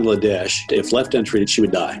in Bangladesh. If left untreated, she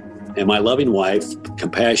would die. And my loving wife,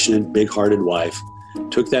 compassionate, big-hearted wife,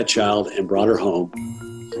 took that child and brought her home,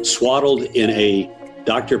 swaddled in a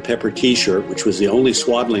Dr. Pepper t-shirt, which was the only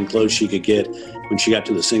swaddling clothes she could get when she got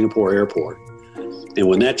to the Singapore airport. And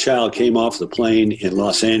when that child came off the plane in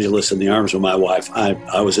Los Angeles in the arms of my wife,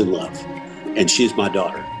 I was in love. And she's my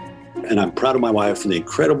daughter. And I'm proud of my wife for the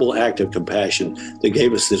incredible act of compassion that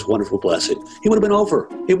gave us this wonderful blessing. It would have been over.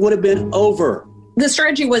 It would have been over. The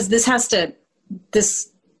strategy was this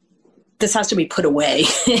this has to be put away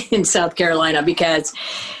in South Carolina, because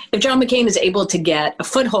if John McCain is able to get a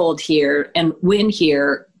foothold here and win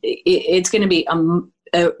here, it's going to be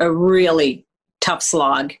a really tough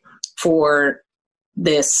slog for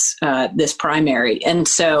this primary. And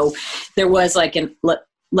so there was like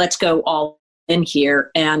let's go all in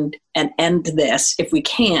here and end this if we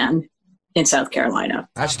can in South Carolina.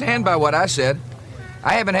 I stand by what I said.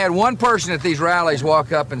 I haven't had one person at these rallies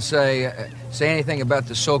walk up and say anything about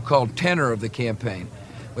the so-called tenor of the campaign.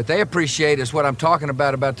 What they appreciate is what I'm talking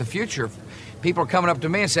about the future. People are coming up to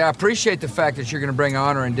me and say, I appreciate the fact that you're going to bring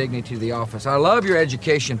honor and dignity to the office. I love your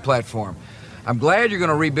education platform. I'm glad you're going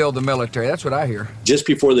to rebuild the military. That's what I hear. Just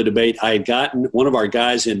before the debate, I had gotten one of our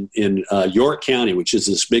guys in York County, which is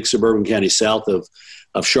this big suburban county south of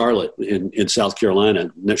Charlotte in South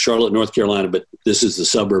Carolina, Charlotte, North Carolina, but this is the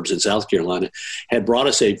suburbs in South Carolina, had brought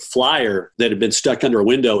us a flyer that had been stuck under a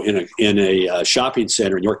window in a shopping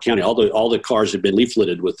center in York County. All the cars had been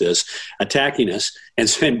leafleted with this, attacking us,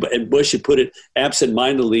 and Bush had put it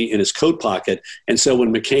absentmindedly in his coat pocket. And so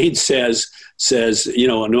when McCain says,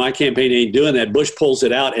 no, my campaign ain't doing that, Bush pulls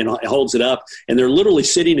it out and holds it up, and they're literally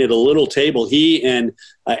sitting at a little table, he and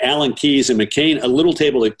Alan Keyes and McCain, a little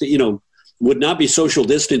table, would not be social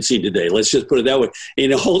distancing today. Let's just put it that way.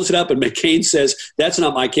 And he holds it up, and McCain says, that's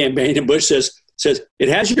not my campaign. And Bush says, it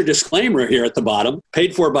has your disclaimer here at the bottom,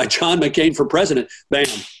 paid for by John McCain for president. Bam,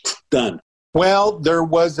 done. Well, there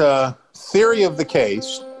was a theory of the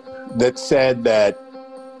case that said that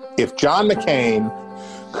if John McCain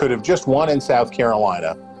could have just won in South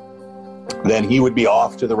Carolina, then he would be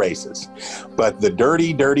off to the races. But the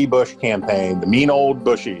dirty, dirty Bush campaign, the mean old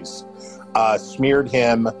Bushies, smeared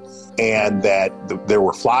him, and that there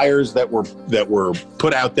were flyers that were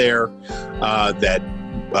put out there that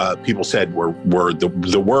people said were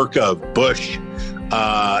the work of Bush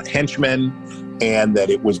henchmen, and that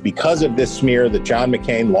it was because of this smear that John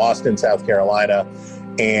McCain lost in South Carolina,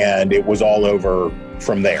 and it was all over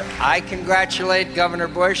from there. I congratulate Governor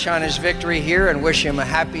Bush on his victory here and wish him a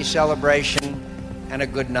happy celebration and a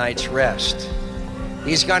good night's rest.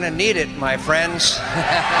 He's going to need it, my friends.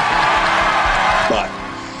 But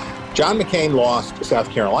John McCain lost South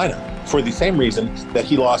Carolina for the same reason that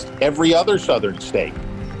he lost every other southern state,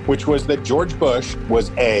 which was that George Bush was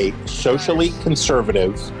a socially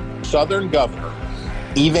conservative southern governor,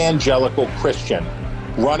 evangelical Christian,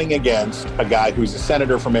 running against a guy who's a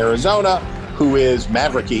senator from Arizona, who is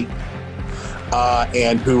mavericky,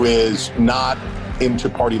 and who is not into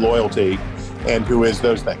party loyalty, and who is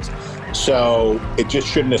those things. So it just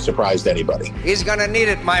shouldn't have surprised anybody. He's going to need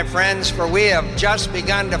it, my friends, for we have just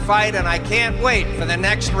begun to fight, and I can't wait for the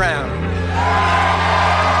next round.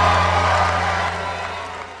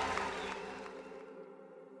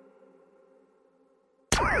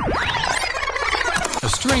 A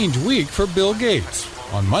strange week for Bill Gates.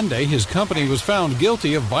 On Monday, his company was found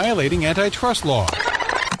guilty of violating antitrust law.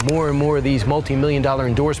 More and more of these multi-million-dollar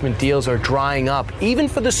endorsement deals are drying up, even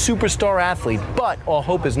for the superstar athlete. But all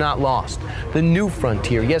hope is not lost. The new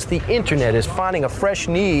frontier, yes, the internet, is finding a fresh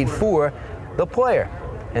need for the player.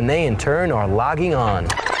 And they, in turn, are logging on.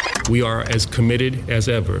 We are as committed as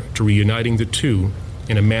ever to reuniting the two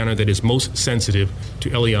in a manner that is most sensitive to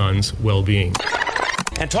Elian's well-being.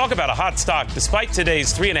 And talk about a hot stock. Despite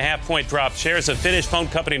today's 3.5-point drop, shares of Finnish phone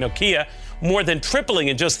company Nokia more than tripling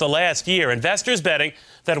in just the last year. Investors betting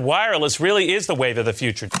that wireless really is the wave of the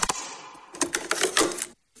future.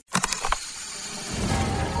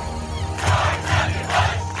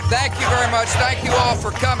 Thank you very much. Thank you all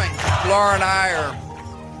for coming. Laura and I are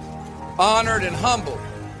honored and humbled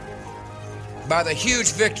by the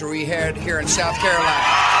huge victory we had here in South Carolina.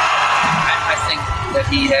 I think that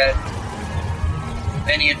he had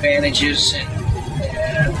many advantages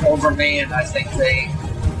over me, and I think they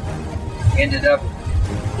ended up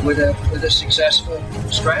with a successful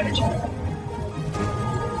strategy.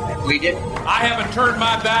 We didn't. I haven't turned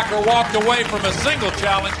my back or walked away from a single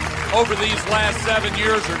challenge over these last 7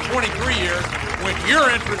 years or 23 years when your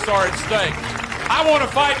interests are at stake. I want to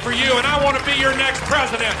fight for you, and I want to be your next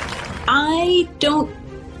president. I don't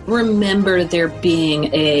remember there being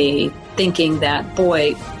a thinking that,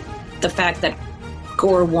 boy, the fact that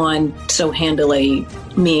Gore won so handily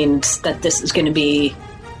means that this is going to be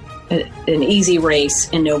an easy race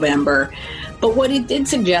in November. But what it did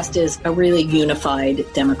suggest is a really unified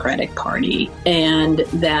Democratic Party, and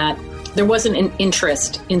that there wasn't an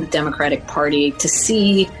interest in the Democratic Party to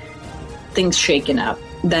see things shaken up,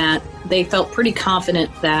 that they felt pretty confident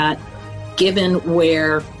that given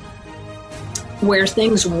where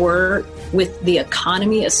things were with the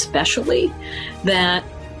economy especially, that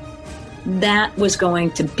that was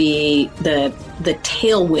going to be the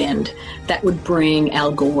tailwind that would bring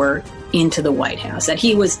Al Gore into the White House, that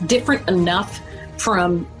he was different enough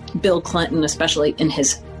from Bill Clinton, especially in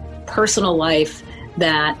his personal life,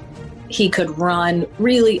 that he could run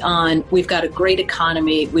really on, we've got a great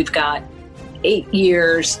economy, we've got 8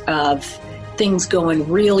 years of things going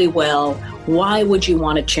really well. Why would you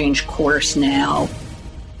want to change course now?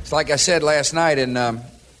 It's like I said last night in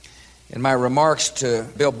my remarks to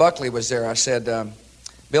Bill Buckley was there. I said,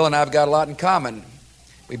 Bill and I have got a lot in common.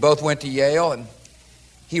 We both went to Yale, and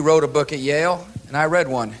he wrote a book at Yale, and I read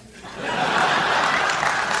one.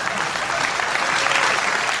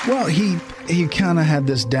 Well, he kind of had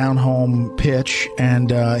this down-home pitch,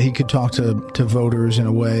 and he could talk to voters in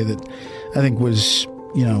a way that I think was,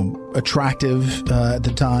 attractive at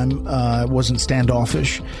the time. It wasn't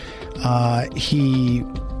standoffish. The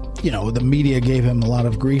media gave him a lot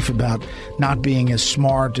of grief about not being as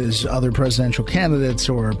smart as other presidential candidates,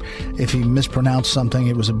 or if he mispronounced something,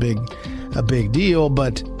 it was a big deal.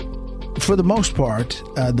 But for the most part,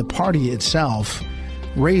 the party itself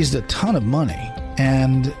raised a ton of money.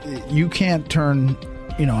 And you can't turn,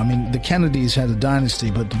 the Kennedys had a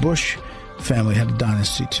dynasty, but the Bush family had a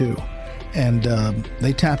dynasty too. And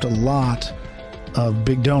they tapped a lot of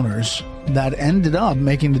big donors that ended up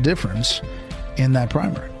making the difference in that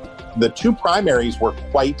primary. The two primaries were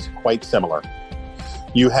quite similar.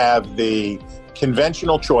 You have the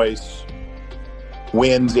conventional choice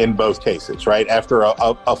wins in both cases, right? After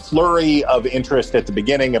a flurry of interest at the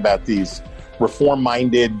beginning about these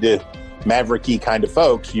reform-minded, mavericky kind of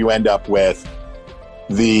folks, you end up with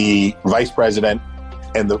the vice president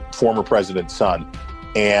and the former president's son.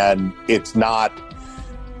 And it's not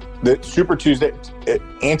the Super Tuesday,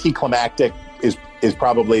 anticlimactic is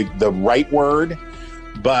probably the right word,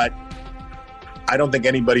 but I don't think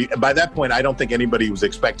anybody, by that point, I don't think anybody was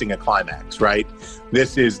expecting a climax, right?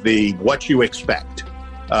 This is what you expect.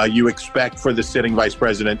 You expect for the sitting vice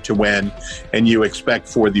president to win, and you expect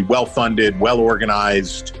for the well-funded,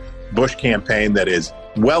 well-organized Bush campaign that is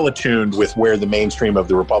well attuned with where the mainstream of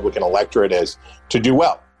the Republican electorate is to do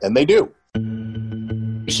well, and they do.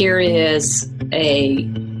 Here is a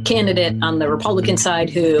candidate on the Republican side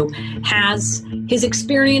who has his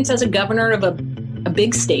experience as a governor of a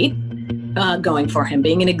big state going for him,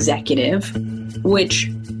 being an executive, which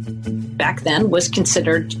back then was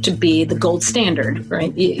considered to be the gold standard,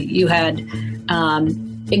 right? You had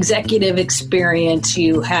executive experience,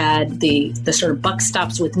 you had the sort of buck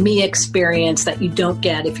stops with me experience that you don't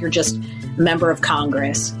get if you're just a member of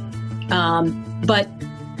Congress. But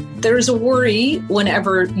there's a worry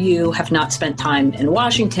whenever you have not spent time in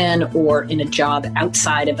Washington or in a job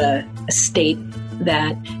outside of a state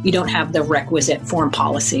that you don't have the requisite foreign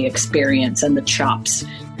policy experience and the chops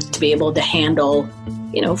to be able to handle,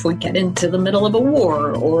 if we get into the middle of a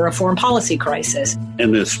war or a foreign policy crisis.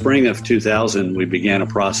 In the spring of 2000, we began a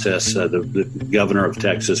process, the governor of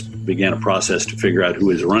Texas began a process to figure out who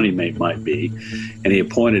his running mate might be. And he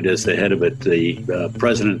appointed as the head of it the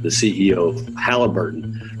president, the CEO of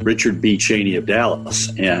Halliburton, Richard B. Cheney of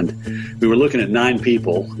Dallas. And we were looking at 9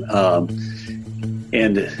 people.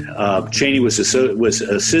 And Cheney was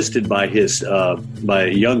assisted by by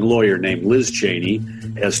a young lawyer named Liz Cheney.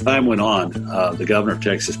 As time went on, the governor of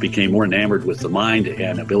Texas became more enamored with the mind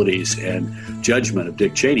and abilities and judgment of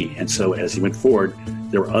Dick Cheney. And so as he went forward,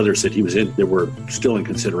 there were others that that were still in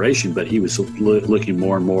consideration, but he was looking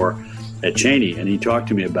more and more at Cheney, and he talked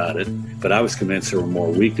to me about it. But I was convinced there were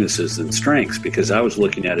more weaknesses than strengths because I was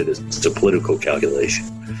looking at it as a political calculation.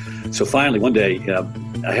 So finally, one day,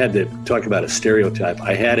 I had to talk about a stereotype.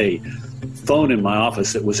 I had a phone in my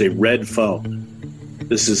office that was a red phone.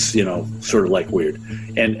 This is, sort of like weird.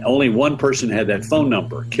 And only one person had that phone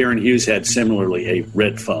number. Karen Hughes had similarly a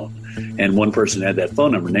red phone. And one person had that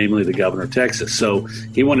phone number, namely the governor of Texas. So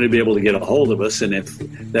he wanted to be able to get a hold of us. And if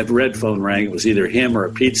that red phone rang, it was either him or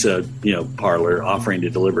a pizza, parlor offering to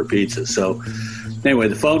deliver pizza. So anyway,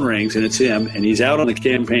 the phone rings and it's him, and he's out on the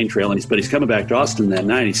campaign trail, but he's coming back to Austin that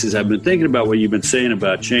night. He says, I've been thinking about what you've been saying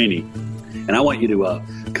about Cheney, and I want you to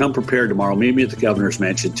come prepared tomorrow. Meet me at the governor's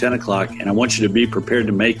mansion, 10 o'clock, and I want you to be prepared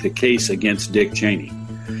to make the case against Dick Cheney.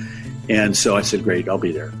 And so I said, great, I'll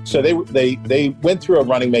be there. So they went through a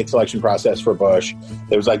running mate selection process for Bush.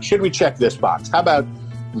 It was like, should we check this box? How about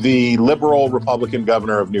the liberal Republican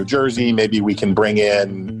governor of New Jersey? Maybe we can bring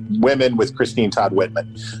in women with Christine Todd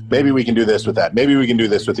Whitman. Maybe we can do this with that. Maybe we can do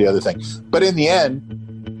this with the other thing. But in the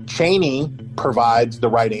end, Cheney provides the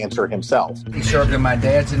right answer himself. He served in my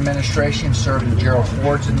dad's administration, served in Gerald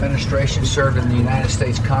Ford's administration, served in the United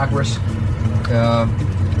States Congress.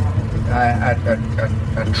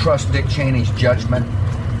 I trust Dick Cheney's judgment.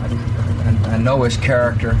 I I know his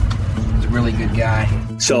character. He's a really good guy.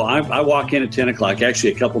 So I walk in at 10 o'clock,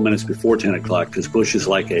 actually a couple minutes before 10 o'clock, because Bush is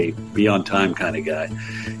like a be on time kind of guy.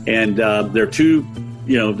 And there are two,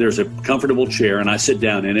 there's a comfortable chair, and I sit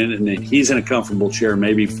down in it, and he's in a comfortable chair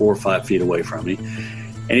maybe 4 or 5 feet away from me.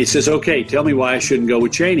 And he says, okay, tell me why I shouldn't go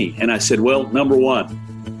with Cheney. And I said, well, number one,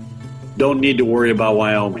 don't need to worry about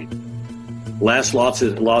Wyoming. Lost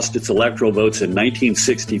its electoral votes in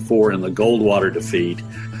 1964 in the Goldwater defeat.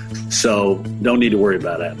 So don't need to worry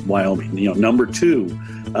about that, Wyoming. Number two,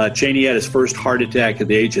 Cheney had his first heart attack at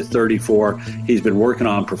the age of 34. He's been working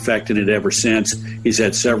on perfecting it ever since. He's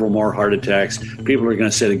had several more heart attacks. People are going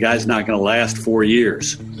to say the guy's not going to last 4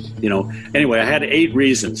 years. Anyway, I had 8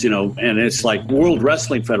 reasons, and it's like World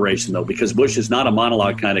Wrestling Federation, though, because Bush is not a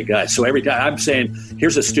monologue kind of guy. So every time I'm saying,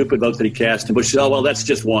 here's a stupid vote that he cast, and Bush says, oh, well, that's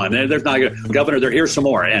just one. And there's not Governor, here's some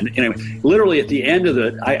more. And anyway, literally at the end of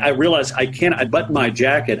I realized I buttoned my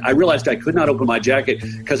jacket. I realized I could not open my jacket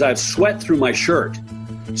because I have sweat through my shirt.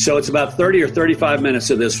 So it's about 30 or 35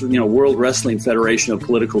 minutes of this, World Wrestling Federation of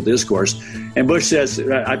political discourse. And Bush says,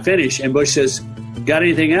 I finish, and Bush says, got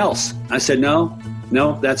anything else? I said, no,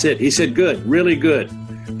 that's it. He said, good, really good.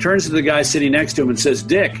 Turns to the guy sitting next to him and says,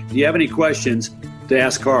 Dick, do you have any questions to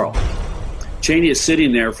ask Carl? Cheney is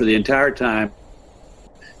sitting there for the entire time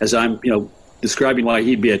as I'm, describing why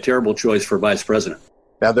he'd be a terrible choice for vice president.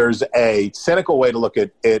 Now, there's a cynical way to look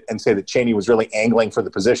at it and say that Cheney was really angling for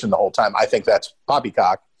the position the whole time. I think that's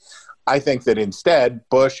poppycock. I think that instead,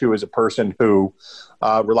 Bush, who is a person who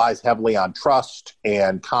relies heavily on trust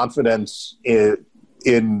and confidence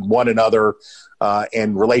in one another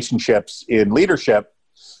and relationships in leadership,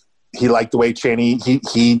 he liked the way Cheney,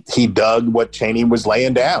 he dug what Cheney was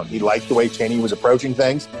laying down. He liked the way Cheney was approaching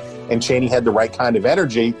things, and Cheney had the right kind of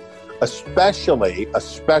energy, especially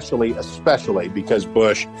because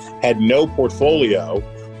Bush had no portfolio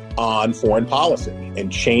on foreign policy.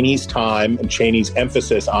 And Cheney's time and Cheney's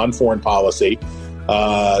emphasis on foreign policy,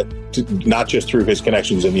 not just through his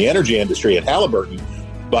connections in the energy industry at Halliburton,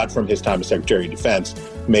 but from his time as Secretary of Defense,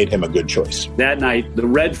 made him a good choice. That night, the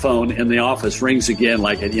red phone in the office rings again,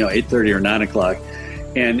 like at 8:30 or 9 o'clock,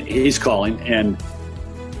 and he's calling, and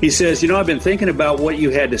he says, I've been thinking about what you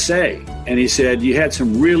had to say, and he said you had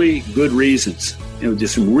some really good reasons.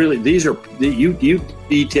 Just some really, you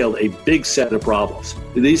detailed a big set of problems.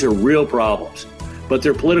 These are real problems, but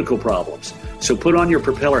they're political problems. So put on your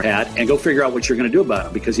propeller hat and go figure out what you're going to do about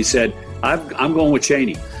them. Because he said, I'm going with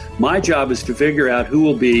Cheney. My job is to figure out who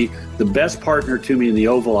will be the best partner to me in the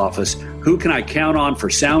Oval Office, who can I count on for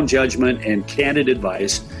sound judgment and candid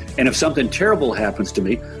advice, and if something terrible happens to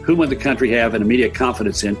me, who would the country have an immediate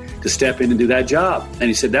confidence in to step in and do that job? And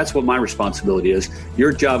he said, that's what my responsibility is.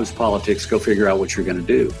 Your job is politics. Go figure out what you're going to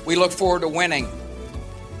do. We look forward to winning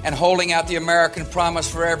and holding out the American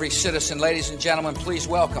promise for every citizen. Ladies and gentlemen, please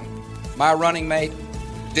welcome my running mate,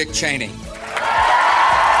 Dick Cheney.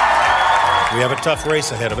 We have a tough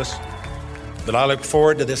race ahead of us, but I look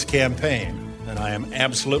forward to this campaign, and I am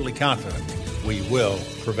absolutely confident we will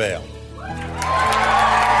prevail.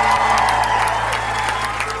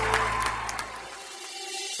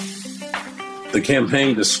 The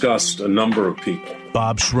campaign discussed a number of people.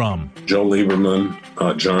 Bob Shrum, Joe Lieberman,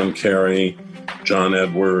 John Kerry, John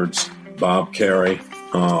Edwards, Bob Kerry.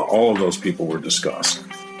 All of those people were discussed.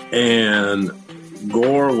 And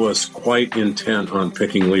Gore was quite intent on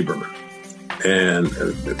picking Lieberman. And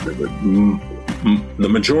the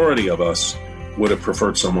majority of us would have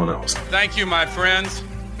preferred someone else. Thank you, my friends.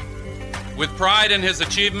 With pride in his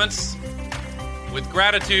achievements, with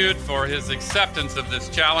gratitude for his acceptance of this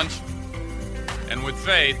challenge, and with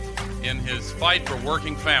faith in his fight for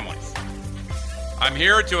working families, I'm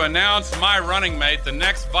here to announce my running mate, the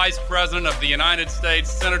next Vice President of the United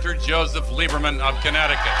States, Senator Joseph Lieberman of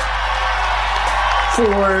Connecticut.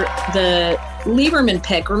 For the Lieberman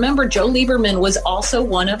pick, remember, Joe Lieberman was also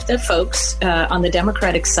one of the folks on the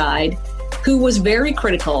Democratic side who was very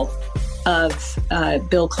critical of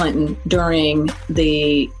Bill Clinton during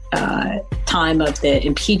the time of the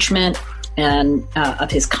impeachment and of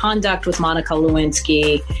his conduct with Monica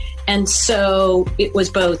Lewinsky. And so it was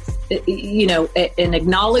both, an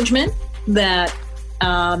acknowledgement that,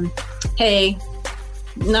 hey,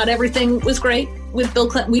 not everything was great with Bill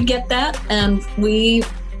Clinton. We get that. And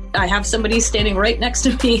I have somebody standing right next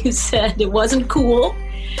to me who said it wasn't cool.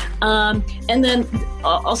 And then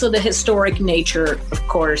also the historic nature, of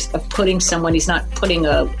course, of putting someone, he's not putting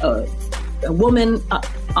a woman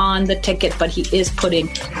on the ticket, but he is putting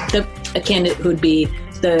a candidate who would be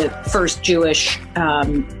the first Jewish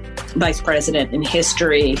vice president in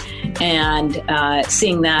history, and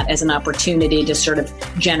seeing that as an opportunity to sort of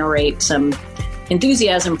generate some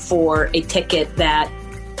enthusiasm for a ticket that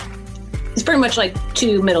is pretty much like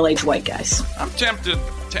two middle-aged white guys. I'm tempted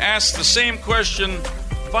to ask the same question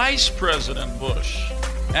Vice President Bush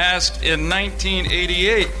asked in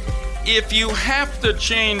 1988. If you have to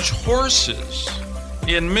change horses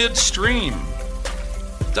in midstream,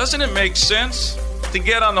 doesn't it make sense to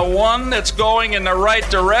get on the one that's going in the right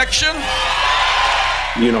direction?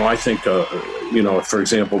 I think, for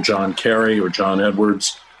example, John Kerry or John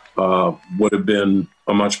Edwards would have been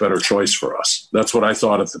a much better choice for us. That's what I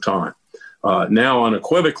thought at the time. Now,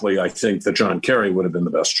 unequivocally, I think that John Kerry would have been the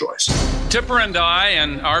best choice. Tipper and I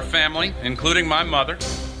and our family, including my mother,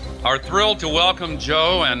 are thrilled to welcome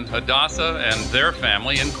Joe and Hadassah and their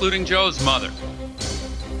family, including Joe's mother.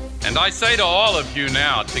 And I say to all of you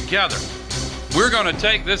now, together, we're going to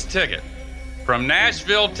take this ticket from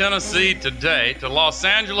Nashville, Tennessee today to Los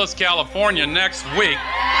Angeles, California next week,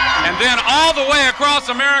 and then all the way across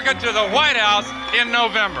America to the White House in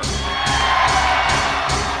November.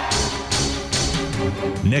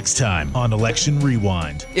 Next time on Election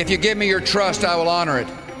Rewind. If you give me your trust, I will honor it.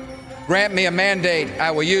 Grant me a mandate, I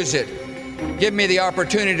will use it. Give me the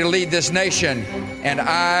opportunity to lead this nation, and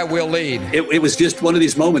I will lead. It was just one of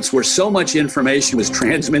these moments where so much information was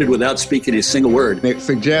transmitted without speaking a single word. It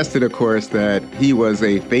suggested, of course, that he was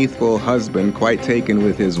a faithful husband, quite taken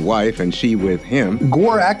with his wife, and she with him.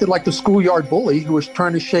 Gore acted like the schoolyard bully who was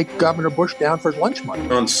trying to shake Governor Bush down for his lunch money.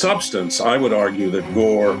 On substance, I would argue that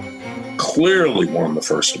Gore clearly won the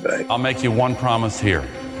first debate. I'll make you one promise here.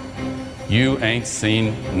 You ain't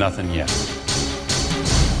seen nothing yet.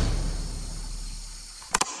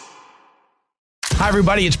 Hi,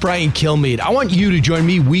 everybody. It's Brian Kilmeade. I want you to join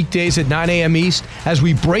me weekdays at 9 a.m. East as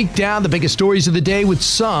we break down the biggest stories of the day with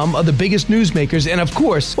some of the biggest newsmakers and, of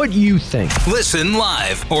course, what you think. Listen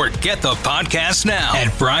live or get the podcast now at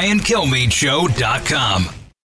BrianKilmeadeShow.com.